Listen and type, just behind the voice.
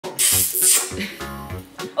Okay,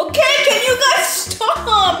 can you guys stop?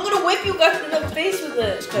 I'm gonna whip you guys in the face with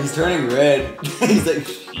this. He's turning red. He's like,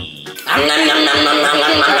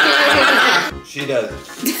 she does.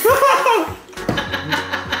 Okay,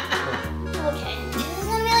 this is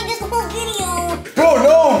gonna be like this whole video. Bro,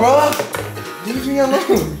 no, bro. Leave me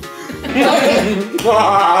alone.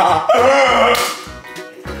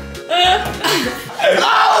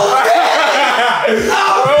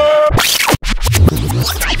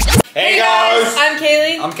 Hey guys! I'm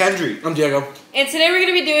Keilly. I'm Kendry. I'm Diego. And today we're going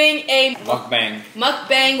to be doing a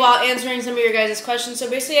mukbang while answering some of your guys' questions. So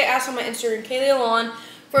basically I asked on my Instagram, Keilly alone,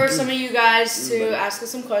 for some of you guys to ask us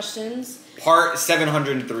some questions. Part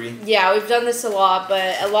 703. Yeah, we've done this a lot,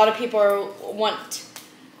 but a lot of people want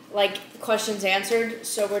like questions answered,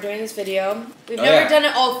 so we're doing this video. We've never done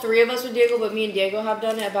it all three of us with Diego, but me and Diego have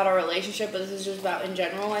done it about our relationship, but this is just about in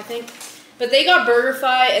general, I think. But they got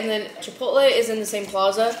BurgerFi, and then Chipotle is in the same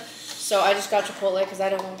plaza, so I just got Chipotle because I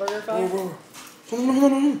don't want BurgerFi. Whoa.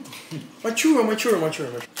 Hold on. My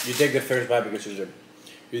churro. You take the first bite because you're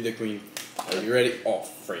the queen. Are you ready? Oh,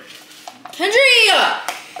 freak. Kendry! You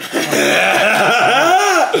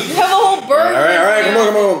have a whole burger. All right,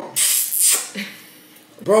 come on.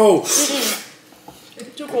 Bro. It's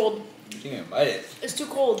too cold. You can't bite it. It's too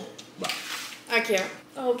cold. I can't.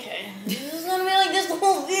 Okay. This is gonna be like this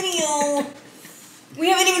whole video. We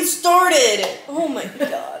haven't even started. Oh my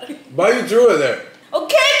god. Why you threw it there?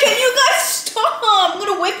 Okay, can you guys stop? I'm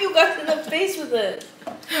gonna whip you guys in the face with it.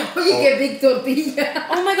 You get big tortilla.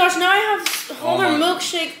 Oh my gosh, now I have Homer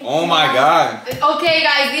milkshake. Oh my god. Okay,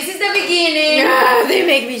 guys, this is the beginning. Yeah, they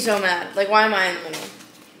make me so mad. Like, why am I in the middle?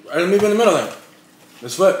 Let me be in the middle then.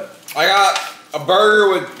 Let's flip. I got a burger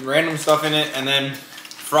with random stuff in it, and then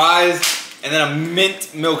fries, and then a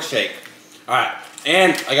mint milkshake. Alright,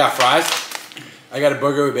 and I got fries. I got a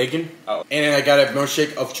burger with bacon. Oh. And then I got a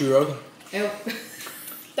milkshake of churros.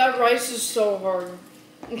 That rice is so hard.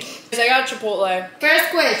 I got Chipotle. First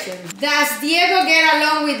question. Does Diego get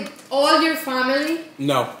along with all your family?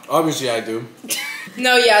 No, obviously I do.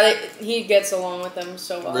 No, yeah, he gets along with them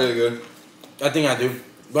so well. Really good. I think I do.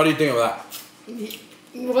 What do you think of that?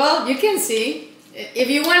 Well, you can see. If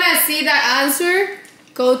you want to see the answer,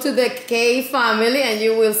 go to the K family and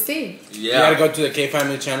you will see. Yeah. You gotta go to the K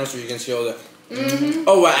family channel so you can see all that.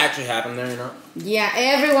 Oh, what actually happened there, you know? Yeah,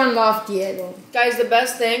 everyone loved Diego. Guys, the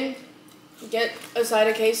best thing, get a side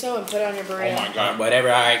of queso and put it on your burrito. Oh my god, whatever.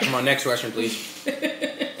 Alright, come on, next question, please.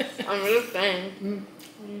 I'm just saying.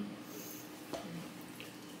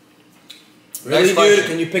 Really, Next question. dude?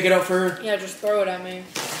 Can you pick it up for her? Yeah, just throw it at me.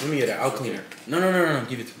 Let me get it. I'll clean it. No.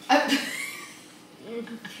 Give it to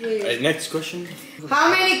me. Alright, next question. How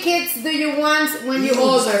many kids do you want when you're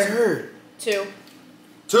Besides older? her. 2.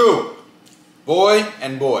 2. Boy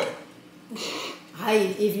and boy.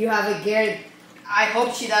 If you have a girl, I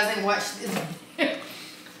hope she doesn't watch this.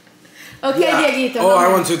 Okay, Yeah. Dieguito. Oh, I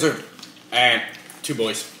want 2 too. And 2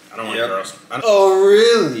 boys. I don't want girls. Oh,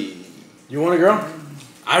 really? You want a girl?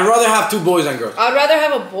 I'd rather have 2 boys than girls. I'd rather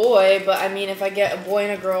have a boy, but I mean, if I get a boy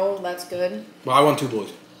and a girl, that's good. Well, I want 2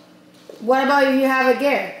 boys. What about if you have a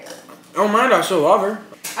girl? I don't mind, I still love her.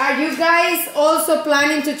 Are you guys also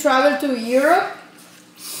planning to travel to Europe?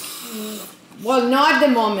 Well, not at the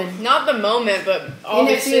moment. Not the moment, but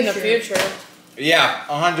obviously in the future. Yeah,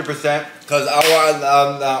 100%. Cause I want,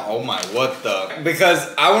 oh my, what the?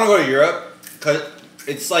 Because I want to go to Europe, cause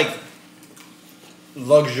it's like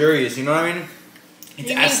luxurious. You know what I mean?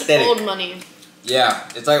 It's aesthetic. Old money. Yeah,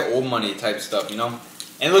 it's like old money type stuff. You know,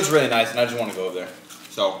 and it looks really nice, and I just want to go over there.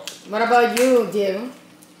 So. What about you, Diego?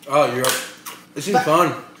 Oh, Europe. It seems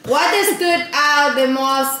fun. What stood out the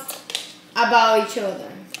most about each other?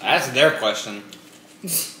 That's their question.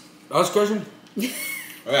 Last question? Oh,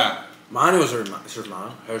 yeah. Mine was her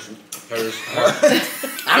smile. Hers. Her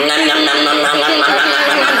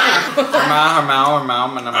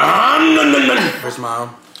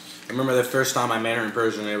smile. I remember the first time I met her in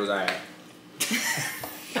person, it was like...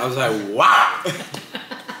 I was like, wow!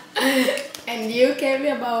 And you, Keilly,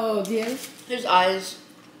 about Diego? His eyes.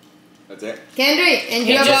 That's it. Kendry, and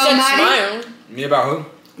you He just about said Maddie? smile. Me about who?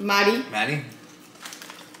 Maddie. Maddie?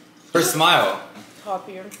 Her smile. Top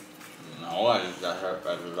here. No, I just got her.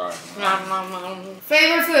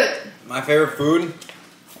 Favorite food? My favorite food?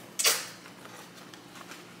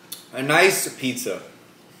 A nice pizza.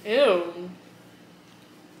 Ew.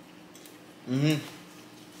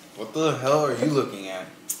 What the hell are you looking at?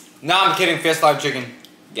 No, I'm kidding. Fist live chicken.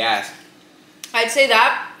 Gas. I'd say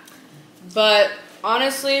that, but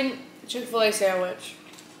honestly, Chick-fil-A sandwich.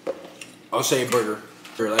 I'll say a burger.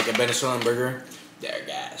 Or like a Venezuelan burger. They're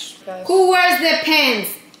gas. Who wears the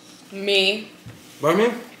pants? Me. What,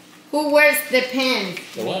 me? Who wears the pants?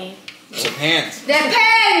 The what? Me. The pants. The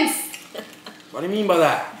pants! What do you mean by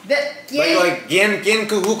that? Like,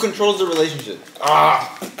 who controls the relationship?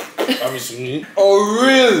 Obviously me. Oh,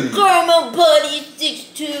 really? Caramel Buddy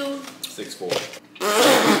 6'2".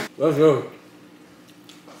 6'4". Let's go.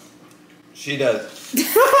 She does.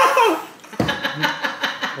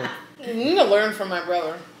 You need to learn from my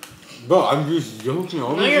brother. Bro, I'm just joking.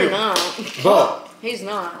 No, you're not. Bro. He's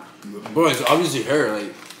not. Bro, it's obviously her.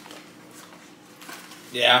 Like,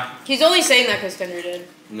 Yeah. He's only saying that because Kendry did.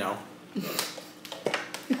 no.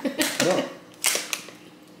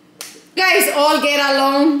 Guys all get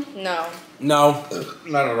along. No. No.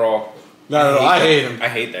 Not at all. Not at all. I hate him. I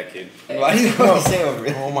hate that kid. Why do you always say oh,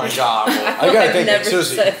 really? Oh my god, bro. I gotta think that. never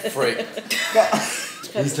Seriously, said it. freak.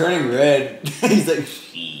 He's turning red. He's like,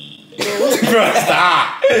 Bro,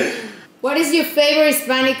 stop. What is your favorite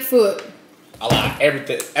Hispanic food? A lot.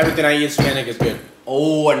 Everything I eat Hispanic is good.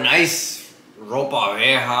 oh, a nice ropa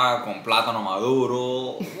vieja con plátano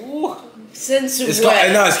maduro. Since It's when?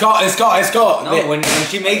 called. No, it's called. No, when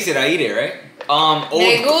she makes it, I eat it, right?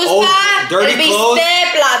 Me gusta dirty el clothes.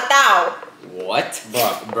 bistec platao. What?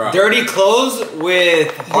 Bro. Dirty clothes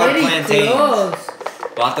with hard Dirty plantains. clothes.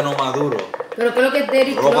 Plátano maduro. Pero creo que es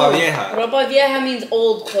dirty Ropa clothes. vieja. Ropa vieja means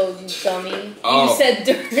old clothes, you dummy. Oh. You said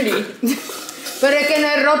dirty. Pero es que no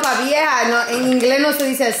es ropa vieja. No, en inglés no se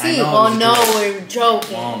dice así. I know. Oh no, we're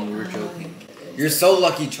joking. Mom, we were joking. You're so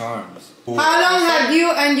Lucky Charms. How long have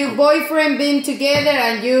you and your boyfriend been together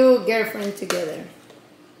and your girlfriend together?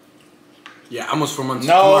 Yeah, almost 4 months.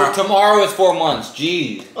 No, tomorrow is 4 months.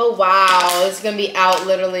 Jeez. Oh wow, it's gonna be out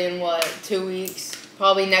literally in what, 2 weeks?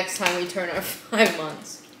 Probably next time we turn our 5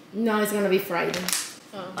 months. No, it's gonna be Friday.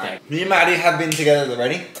 Oh. Alright. Me and Maddie have been together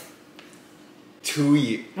already. 2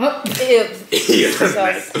 years. Oh. Ew.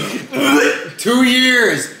 Sucks. 2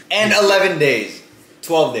 years and 11 days.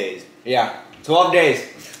 12 days. Yeah. 12 days.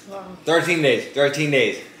 Wow. 13 days. 13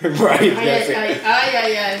 days. Right. Ay, That's it. ay, ay,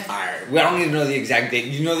 ay, ay. Alright. We don't need to know the exact date.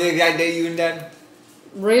 You know the exact date, you and Dad?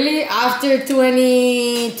 Really? After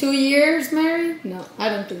 22 years married? No, I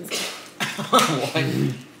don't think so. What?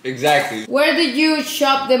 Exactly. Where did you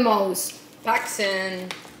shop the most? Paxson.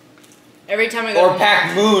 Every time I go Or to the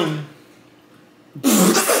Pac mall. Moon.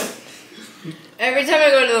 Every time I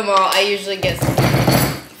go to the mall, I usually get something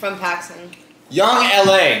from Paxson. Young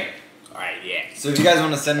LA. Alright, yeah. So if you guys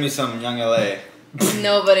want to send me some Young LA.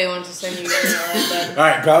 Nobody wants to send you guys that.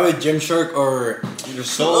 Alright, probably Gymshark or You're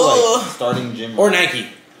so like starting gym. or Nike.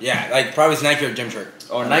 Yeah, like probably it's Nike or Gymshark.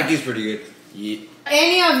 Oh, Nike's pretty good. Yeah.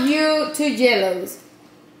 Any of you two yellows?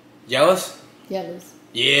 Jealous? Yellows.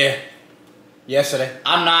 Yeah. Yesterday.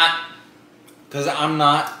 I'm not. Cause I'm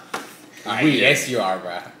not. Weird. Yes, you are,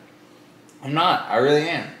 bro. I'm not. I really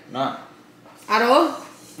am. Not. At all?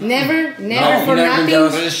 Never? Never No, for never nothing?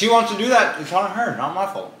 jealous. But if she wants to do that, it's on her, not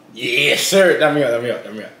my fault. Yes, sir. Let me up. That's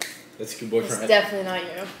a good It's boyfriend. definitely not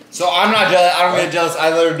you. So I'm not jealous. I don't get jealous. I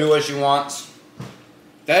let her do what she wants.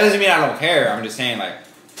 That doesn't mean I don't care. I'm just saying like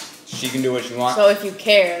she can do what she wants. So if you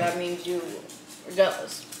care, that means you are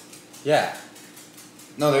jealous. Yeah.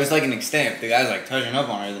 No, there's like an extent. If the guy's like touching up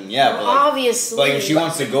on her, then yeah. But like, Obviously. like if she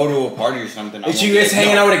wants to go to a party or something, I If won't you be just like,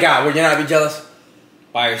 hanging no. out with a guy, would you not be jealous?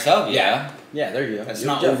 By herself, yeah. Yeah, there you go. That's You're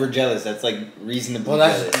not jealous. over jealous. That's like reasonably Well,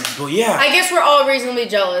 that's. jealous. Well, yeah. I guess we're all reasonably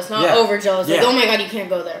jealous, not Yeah. over jealous. Like, Yeah. oh my god, you can't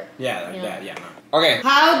go there. Yeah, like Yeah. that. Yeah, no. Okay.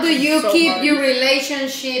 How do you So keep hard. your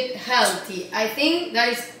relationship healthy? I think that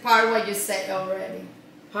is part of what you said already.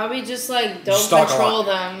 Probably just like don't Just talk a control lot.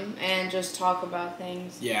 them and just talk about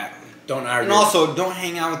things. Yeah. Don't argue. And also, don't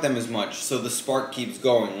hang out with them as much, so the spark keeps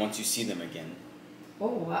going once you see them again. Oh,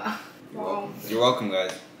 wow. You're welcome,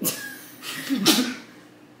 guys.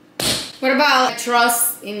 What about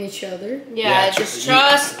trust in each other? Yeah, just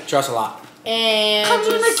trust Trust a lot. and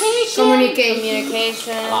just Communication.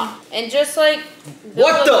 communication lot. and just like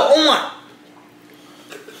What the? Oh my!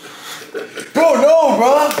 Bro, no,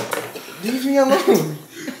 bro! Leave me alone.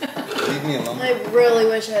 Leave me alone. I really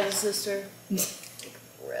wish I had a sister.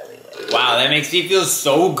 Really wish. Wow, that makes me feel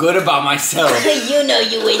so good about myself. You know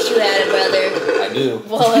you wish you had a brother. I do.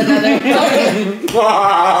 Well, another.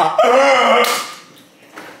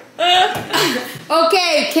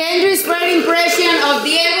 Okay, Kendry's first impression of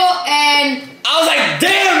Diego and I was like,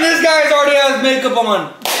 damn, this guy's already has makeup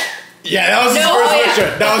on. Yeah, that was his No, first yeah.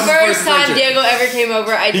 picture. That was The his first first time picture. Diego ever came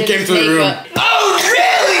over, I did came his to the room. makeup. Oh,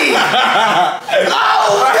 really?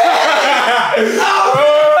 Oh, really?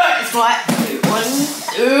 What? 1,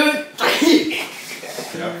 2, 3.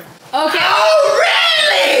 okay. Oh,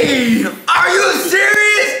 really? Are you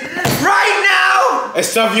serious? Right now? It's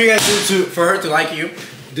stuff you guys do for her to like you.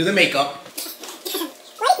 Do the makeup.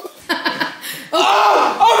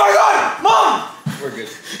 Oh my god,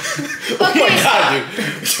 Oh my god, dude.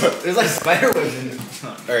 There's like spider webs in it. So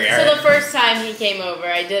the first time he came over,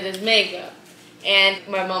 I did his makeup. And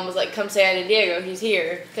my mom was like, come say hi to Diego, he's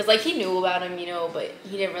here. Because, like, he knew about him, you know, but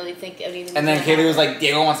he didn't really think anything. And then Keilly was like,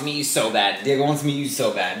 Diego wants to meet you so bad. Diego wants to meet you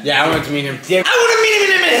so bad. Yeah, I want to meet him. Diego, I want to meet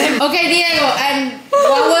him. Okay, Diego, and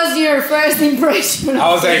what was your first impression? I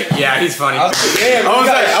was like, yeah, he's funny. I was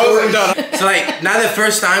done. So like, not the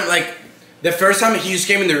first time, like, the first time he just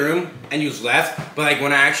came in the room and he was left, but like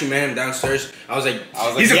when I actually met him downstairs, I was like,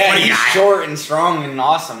 he's a funny guy. Short and strong and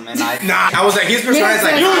awesome, and I was like, his personality is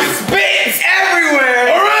like, you spit everywhere.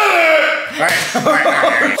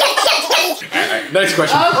 Alright. Next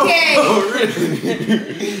question. Okay.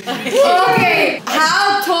 Okay.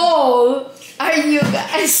 How tall are you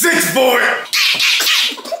guys? 6'4".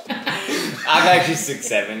 I'm actually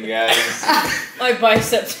 6'7", guys. My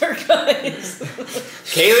biceps are guys.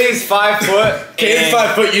 Keilly's 5 foot. Keilly's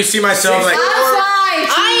 5 foot. You see myself like.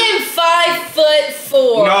 I am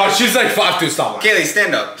 5'4". No, she's like 5'2". Stop. Keilly,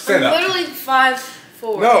 stand up. Stand I'm up. literally 5'4".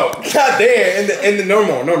 No, god damn. In the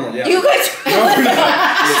normal. Yeah. You guys. Stand up.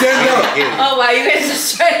 Oh wow, you guys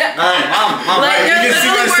just straight up. Alright, mom. Like, you can see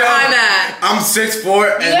literally where myself. I'm at. I'm 6'4". You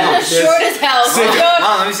guys are short as hell.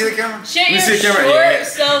 Mom, let me see the camera. Shit, Let me your see the camera. short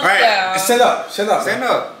self Alright, down. stand up. Stand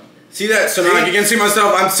up. See that? So now you can see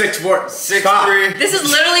myself. I'm 6'4". 6'3". This is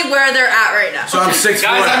literally where they're at right now. So I'm 6'4".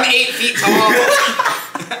 Guys, I'm 8 feet tall.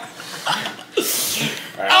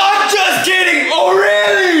 I'm just kidding. Oh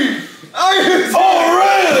really?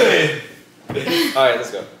 Really? Alright,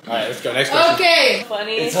 let's go. Alright, let's go. Next question. Okay.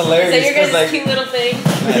 Funny. It's hilarious. So your guys' like, cute little thing.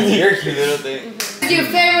 That's your cute little thing. What's your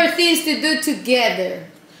favorite things to do together?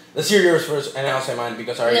 Let's hear yours first, and then I'll say mine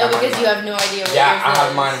because I already No, have mine. because you have no idea what Yeah, yours I have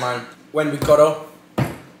is. mine. When we cuddle,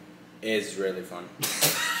 it's really fun.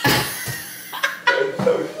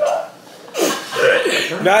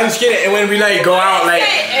 No, I'm just kidding. And when we like go out, like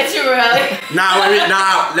It's really.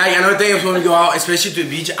 like another thing is when we go out, especially to the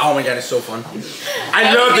beach. Oh my god, it's so fun.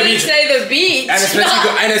 I love the beach. Say the beach.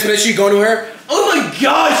 And especially going to her. Oh my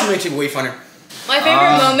god, she makes it way funner. My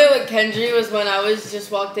favorite moment with Kendry was when I was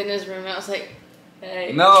just walked in his room and I was like,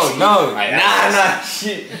 hey. No. Nah.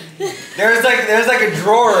 Shit. There's like a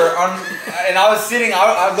drawer on, and I was sitting.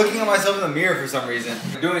 I was looking at myself in the mirror for some reason,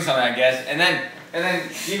 doing something, I guess. And then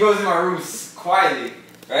she goes in my room quietly,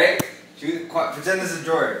 right? Pretend this is a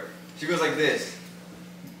drawer. She goes like this.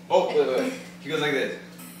 Oh, wait. She goes like this.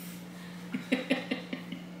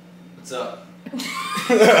 What's up?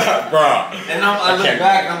 Bro. And I look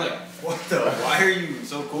back and I'm like, what the? Why are you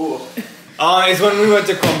so cool? It's when we went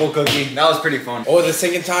to Crumble Cookie. That was pretty fun. Oh, the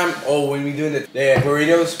second time. Oh, when we doing the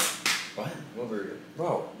burritos. What burrito?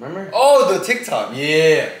 Bro, remember? Oh, the TikTok.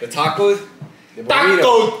 Yeah. The tacos. The burrito.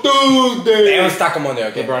 Taco Tuesday. It was Taco Monday,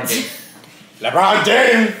 okay? LeBron James. LeBron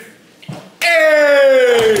James.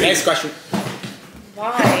 Hey. Next question.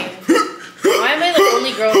 Why? Why am I the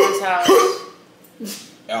only girl in this house?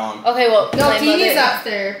 Okay, well, No, my Tina's mother-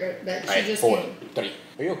 upstairs, but she Alright, just 4, came. 3.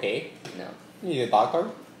 Are you okay? No. You need a doctor?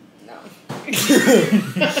 No.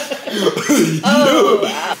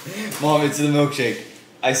 Oh. Mom, it's the milkshake.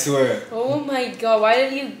 I swear. Oh my god, why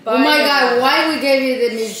did you buy Oh my that? god, why we gave you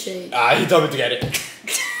the milkshake? He told me to get it.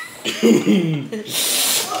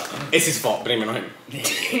 It's his fault. Blame it on him.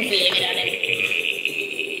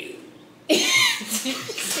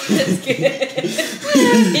 That's good.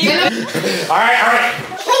 Alright.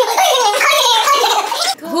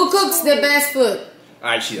 Who cooks the best food?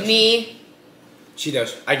 Alright, she does. Me. She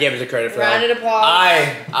does. I gave her the credit for Round that. of applause.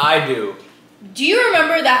 I do. Do you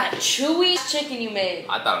remember that chewy chicken you made?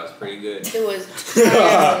 I thought it was pretty good. It was. It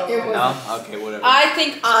was, No? Okay, whatever. I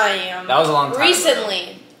think I am. That was a long time ago.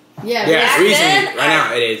 Recently. yeah, Yeah, Back recently. then, Right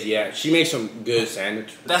now it is, yeah. She makes some good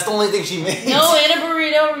sandwich. That's the only thing she made. No, in a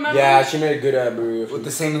burrito, remember? Yeah, she made a good burrito. With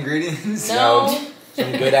the same ingredients? No.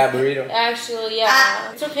 Some good burrito. Actually,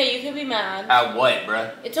 yeah. It's okay, you can be mad. At what,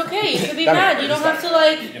 bruh? It's okay, you can be Damn it, mad. You don't have to,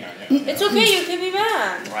 like. Yeah. It's okay, you can be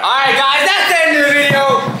mad. Alright, guys, that's the end of the video.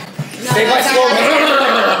 Say my slogan.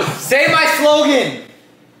 Say my slogan.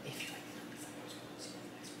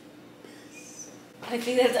 I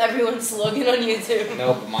think that's everyone's slogan on YouTube.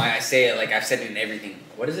 No, but I say it like I've said it in everything.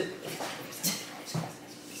 What is it?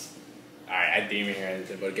 Alright, I didn't even hear it,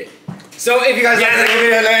 but okay. So if you guys like the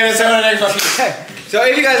video, So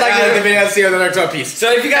if you guys like the video, see you on the next one. Peace. So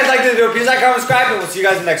if you guys like this video, please like, comment, subscribe, and we'll see you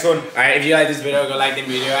guys in the next one. Alright, if you like this video, go like the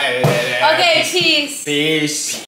video. Okay, peace. Peace.